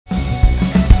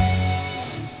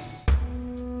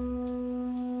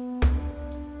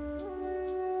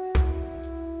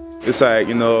It's like,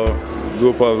 you know,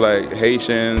 group of like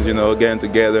Haitians, you know, getting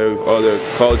together with other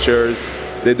cultures.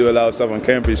 They do a lot of stuff on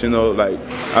campus, you know, like,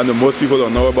 I know most people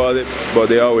don't know about it, but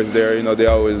they're always there, you know, they're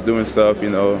always doing stuff,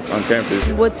 you know, on campus.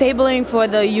 We're tabling for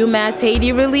the UMass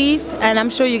Haiti relief, and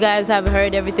I'm sure you guys have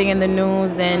heard everything in the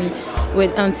news and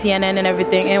on CNN and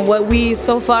everything. And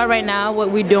so far right now,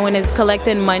 what we're doing is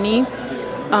collecting money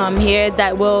here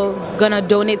that we're gonna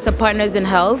donate to Partners in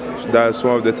Health. That's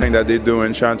one of the things that they're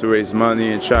doing, trying to raise money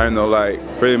and trying to like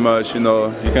pretty much, you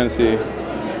know, you can see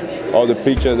all the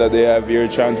pictures that they have here,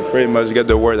 trying to pretty much get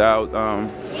the word out,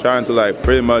 trying to like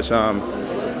pretty much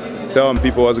tell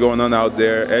people what's going on out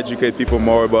there, educate people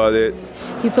more about it.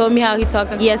 He told me how he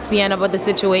talked on ESPN about the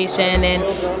situation,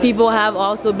 and people have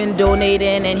also been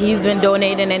donating, and he's been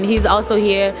donating, and he's also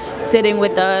here sitting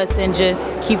with us and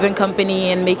just keeping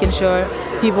company and making sure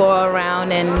people are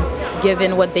around and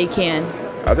giving what they can.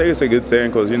 I think it's a good thing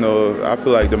because, you know, I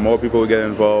feel like the more people get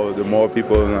involved, the more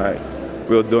people like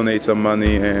will donate some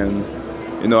money, and,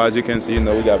 you know, as you can see, you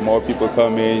know, we got more people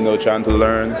coming, you know, trying to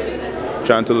learn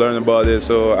about it.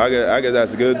 So I guess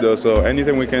that's good though. So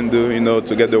anything we can do, you know,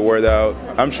 to get the word out.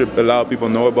 I'm sure a lot of people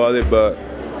know about it, but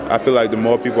I feel like the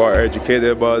more people are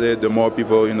educated about it, the more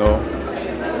people, you know,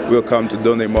 will come to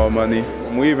donate more money.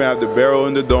 We even have the barrel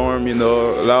in the dorm, you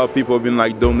know, a lot of people have been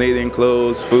like donating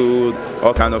clothes, food,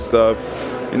 all kind of stuff.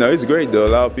 You know, it's great though. A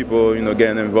lot of people, you know,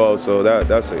 getting involved, so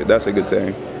that's a good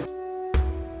thing.